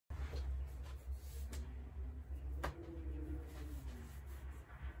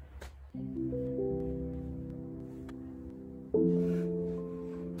Can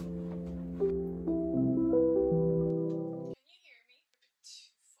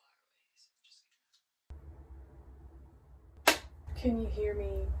you hear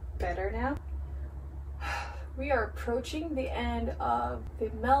me better now? We are approaching the end of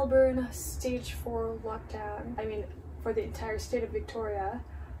the Melbourne stage 4 lockdown. I mean, for the entire state of Victoria.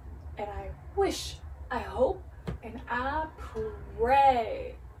 And I wish, I hope, and I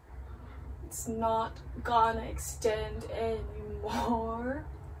pray it's not gonna extend anymore.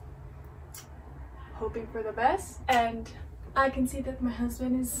 Hoping for the best. And I can see that my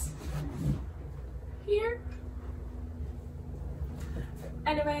husband is here.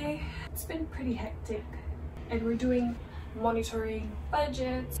 Anyway, it's been pretty hectic and we're doing monitoring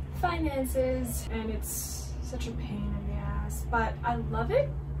budgets, finances, and it's such a pain in the ass, but I love it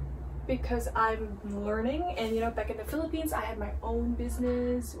because I'm learning. And you know, back in the Philippines I had my own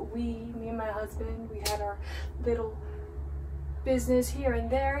business. Me and my husband, we had our little business here and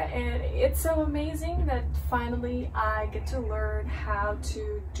there, and it's so amazing that finally I get to learn how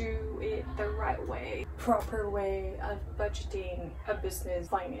to do it the right way, proper way of budgeting a business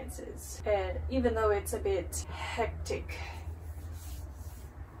finances. And even though it's a bit hectic,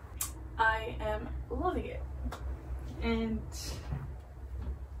 I am loving it. And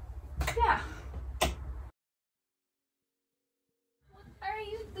yeah. What are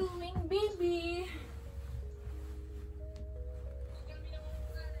you doing, baby?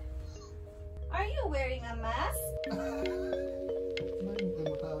 Are you wearing a mask?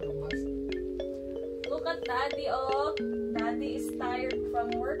 Look at Daddy, oh. Daddy is tired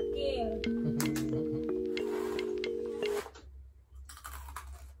from working.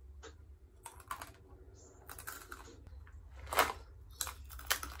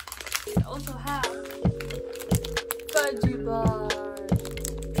 We also have fudgy bar.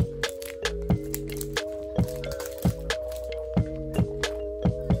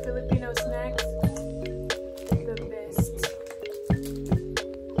 Filipino snacks, the best.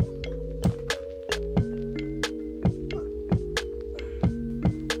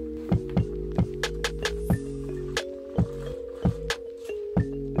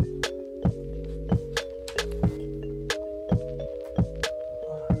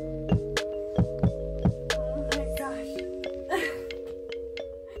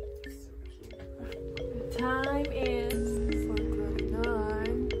 Time is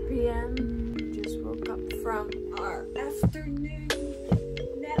 4:09 p.m. Just woke up from our afternoon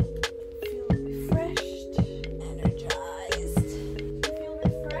nap. Feel refreshed, energized. You feel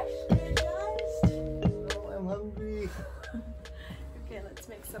refreshed, energized? No, I'm hungry. Okay, let's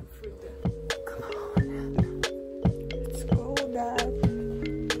make some food then. Come on. Let's go, Dad.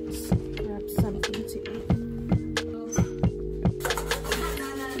 Let's grab something to eat.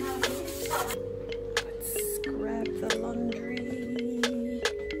 The laundry.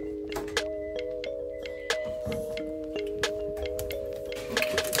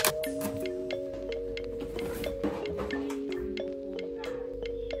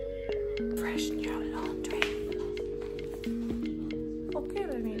 Fresh new laundry. Okay,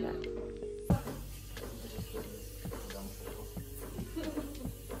 let me that.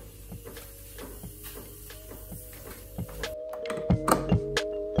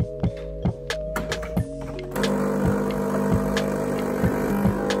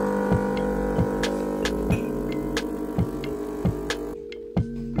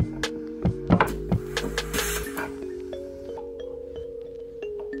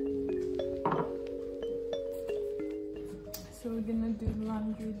 So we're gonna do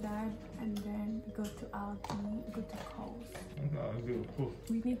laundry, Dad, and then go to Aldi, go to Coles.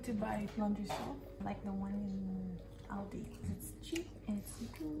 We need to buy laundry soap, like the one in Aldi, because it's cheap and it's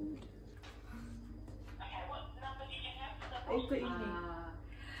good. Open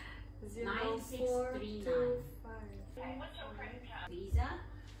 0425. What's your credit card? Visa?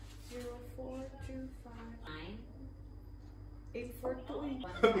 0425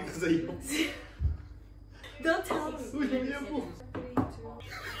 8428. Because of you. Don't tell me.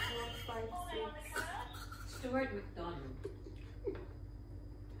 324556. Stuart McDonald.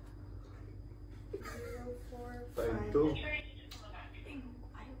 52.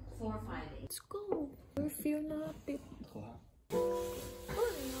 458. Let's go. If you're not putting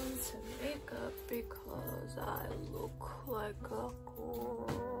on some makeup because I look like a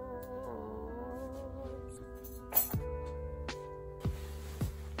corpse.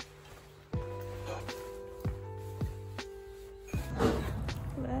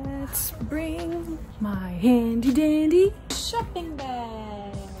 Let's bring my handy dandy shopping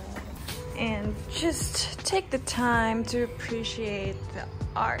bag and just take the time to appreciate the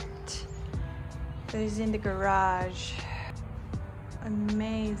art that is in the garage.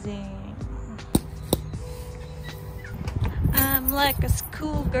 Amazing. I'm like a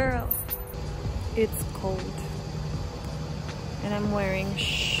schoolgirl. It's cold and I'm wearing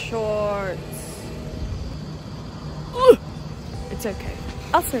shorts. Ugh. It's okay.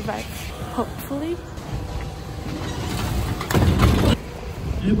 I'll survive. Hopefully.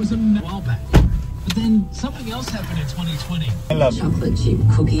 It was a while back. But then something else happened in 2020. I love Chocolate chip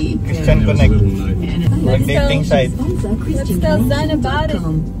cookie. Christian Connect. Like dating site. Let's tell Zan about it.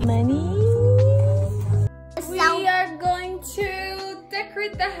 Money. We are going to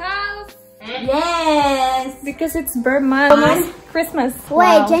decorate the house. Yes! Because it's almost Christmas. Wait,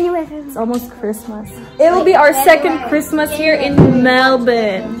 Wow. January. It's almost Christmas. It will be our second Christmas here in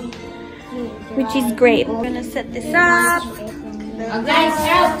Melbourne, which is great. We're gonna set this up. Oh, guys,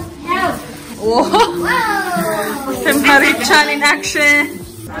 help! Whoa! Some Marichan in action.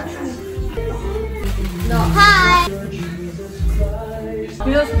 Hi!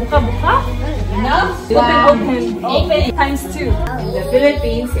 Filos, buka. No? Open. Times 2. In the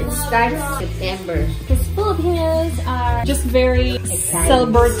Philippines, it starts September. Because Filipinos are just very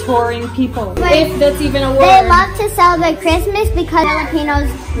celebratory people. If that's even a word. They love to celebrate Christmas because Filipinos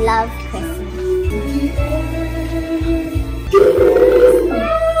love Christmas.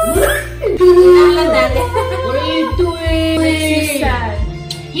 What are you doing? She's sad.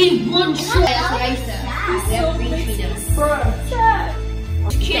 He wants to. Sad.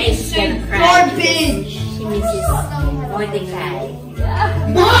 She's gonna cry. She misses Mordecai.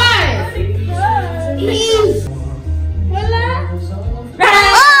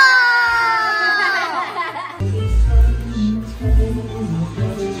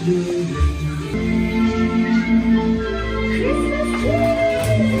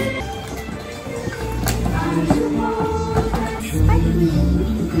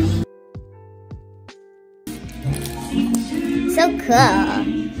 So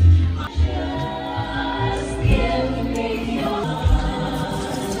cool.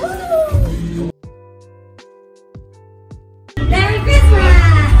 Merry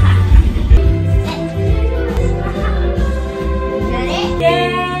Christmas!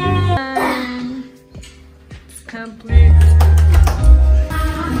 It's complete.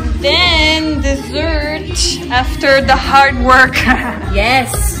 Then dessert after the hard work.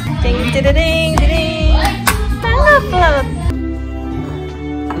 Yes. Ding, ding, ding, ding. I love it.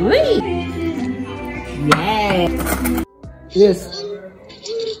 Yes. Yes.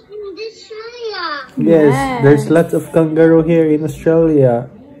 Yes, there's lots of kangaroo here in Australia.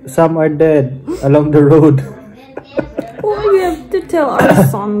 Some are dead along the road. Well, you have to tell our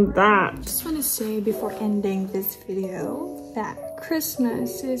son that. Just want to say before ending this video that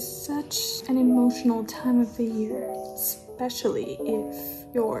Christmas is such an emotional time of the year, especially if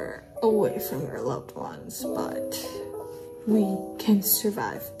you're away from your loved ones, but we can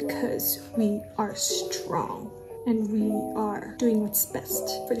survive because we are strong and we are doing what's best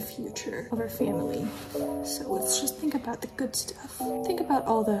for the future of our family. So let's just think about the good stuff. Think about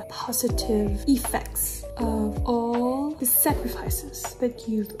all the positive effects of all the sacrifices that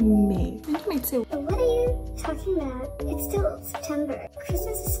you've made. And you might say, What are you talking about? It's still September.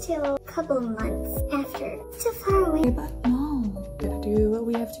 Christmas is still a couple of months after. It's still far away. but no, we gotta do what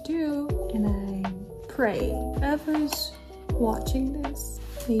we have to do. And I pray whoever's watching this,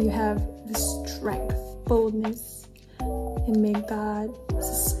 may you have the strength, boldness, and may God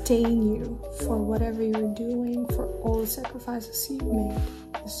sustain you for whatever you're doing, for all the sacrifices you've made.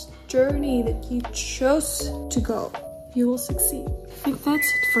 This journey that you chose to go, you will succeed. I think that's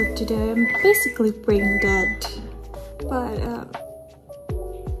it for today. I'm basically brain dead, but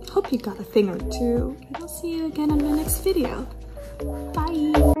hope you got a thing or two, and I'll see you again in the next video.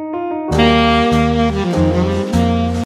 Bye!